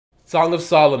Song of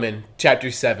Solomon, chapter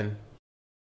 7.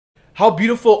 How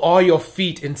beautiful are your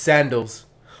feet in sandals,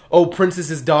 O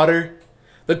princess's daughter!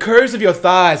 The curves of your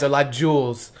thighs are like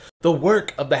jewels, the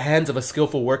work of the hands of a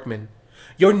skillful workman.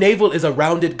 Your navel is a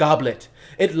rounded goblet,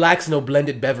 it lacks no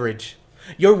blended beverage.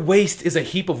 Your waist is a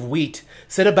heap of wheat,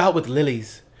 set about with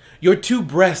lilies. Your two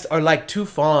breasts are like two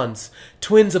fawns,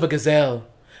 twins of a gazelle.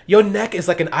 Your neck is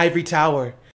like an ivory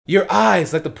tower, your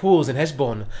eyes like the pools in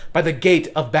Heshbon, by the gate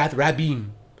of Bath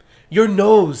Rabbim. Your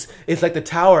nose is like the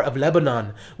tower of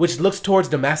Lebanon, which looks towards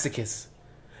Damascus.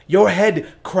 Your head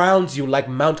crowns you like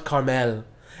Mount Carmel,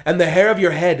 and the hair of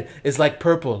your head is like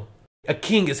purple. A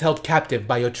king is held captive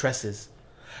by your tresses.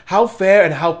 How fair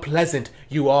and how pleasant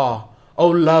you are, O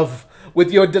love,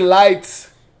 with your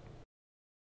delights!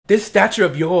 This stature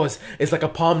of yours is like a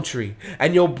palm tree,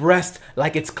 and your breast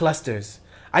like its clusters.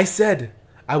 I said,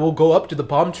 I will go up to the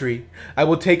palm tree, I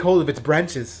will take hold of its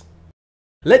branches.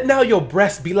 Let now your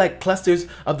breast be like clusters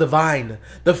of the vine,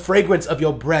 the fragrance of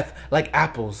your breath like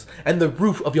apples, and the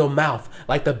roof of your mouth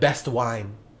like the best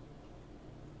wine.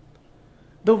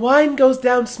 The wine goes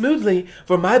down smoothly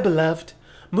for my beloved,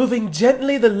 moving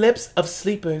gently the lips of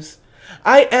sleepers.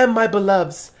 I am my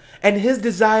beloved's, and his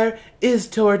desire is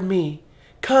toward me.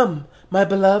 Come, my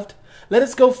beloved, let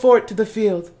us go forth to the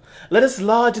field. Let us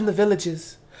lodge in the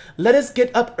villages. Let us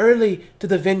get up early to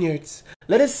the vineyards.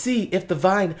 Let us see if the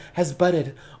vine has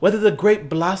budded, whether the grape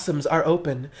blossoms are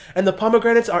open, and the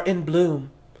pomegranates are in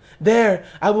bloom. There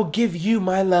I will give you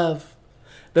my love.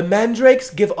 The mandrakes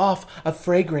give off a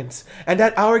fragrance, and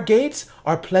at our gates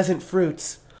are pleasant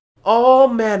fruits. All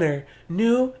manner,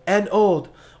 new and old,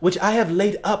 which I have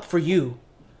laid up for you,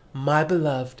 my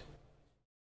beloved.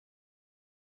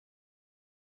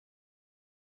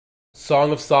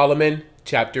 Song of Solomon,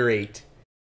 chapter 8.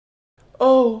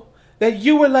 Oh, that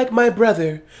you were like my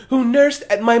brother, who nursed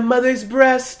at my mother's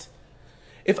breast!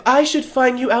 If I should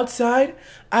find you outside,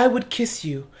 I would kiss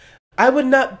you. I would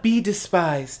not be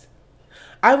despised.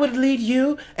 I would lead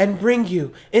you and bring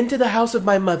you into the house of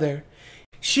my mother,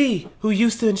 she who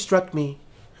used to instruct me.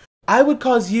 I would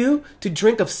cause you to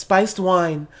drink of spiced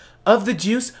wine, of the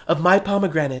juice of my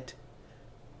pomegranate.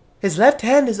 His left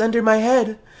hand is under my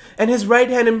head, and his right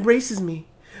hand embraces me.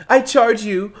 I charge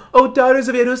you, O daughters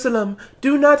of Jerusalem,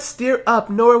 do not stir up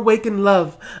nor awaken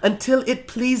love until it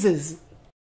pleases.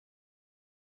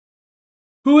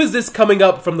 Who is this coming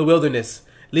up from the wilderness,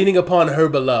 leaning upon her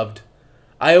beloved?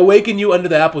 I awaken you under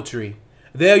the apple tree.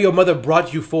 There your mother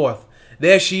brought you forth.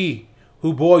 There she,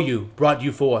 who bore you, brought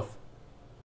you forth.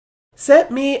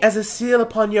 Set me as a seal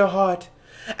upon your heart,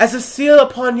 as a seal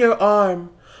upon your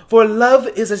arm, for love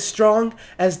is as strong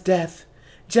as death,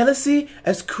 jealousy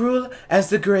as cruel as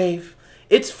the grave.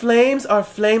 Its flames are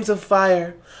flames of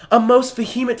fire, a most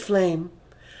vehement flame.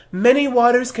 Many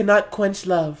waters cannot quench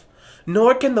love,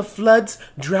 nor can the floods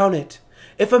drown it.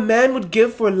 If a man would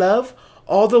give for love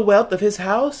all the wealth of his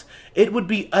house, it would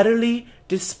be utterly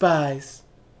despised.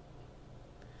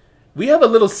 We have a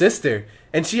little sister,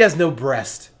 and she has no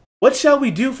breast. What shall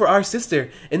we do for our sister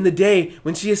in the day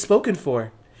when she is spoken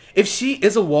for? If she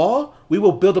is a wall, we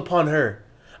will build upon her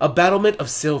a battlement of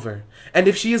silver, and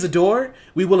if she is a door,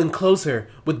 we will enclose her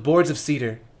with boards of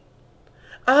cedar.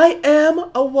 I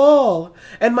am a wall,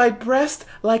 and my breast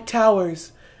like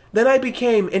towers. Then I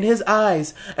became in his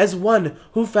eyes as one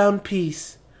who found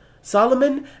peace.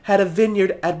 Solomon had a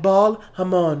vineyard at Baal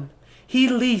Hamon. He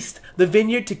leased the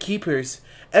vineyard to keepers.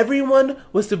 Everyone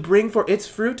was to bring for its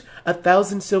fruit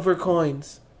 1,000 silver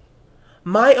coins.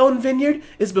 My own vineyard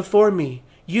is before me.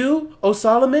 You, O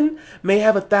Solomon, may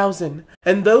have 1,000,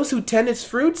 and those who tend its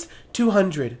fruits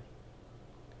 200.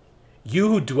 You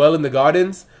who dwell in the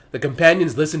gardens, the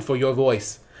companions listen for your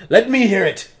voice. Let me hear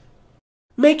it.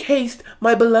 Make haste,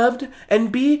 my beloved,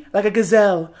 and be like a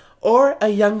gazelle or a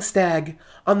young stag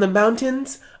on the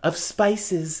mountains of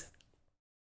spices.